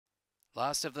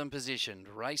Last of them positioned,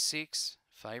 race 6,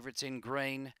 favourites in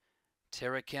green,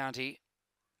 Terra County.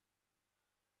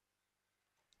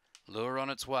 Lure on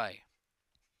its way.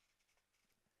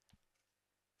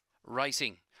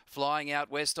 Racing. Flying out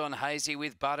west on Hazy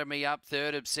with Butter Me Up,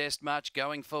 third Obsessed Much,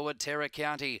 going forward Terra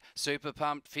County, Super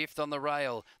Pumped, fifth on the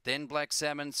rail, then Black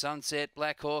Salmon, Sunset,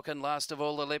 Black Hawk, and last of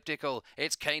all Elliptical.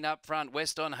 It's Keen up front,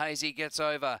 west on Hazy gets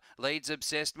over, leads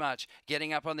Obsessed Much,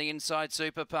 getting up on the inside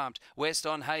Super Pumped, west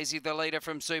on Hazy the leader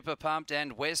from Super Pumped,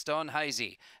 and west on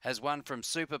Hazy has won from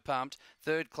Super Pumped,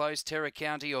 third close Terra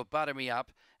County or Butter Me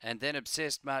Up, and then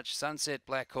Obsessed Much, Sunset,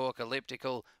 Black Hawk,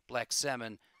 Elliptical, Black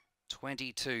Salmon,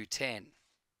 22.10.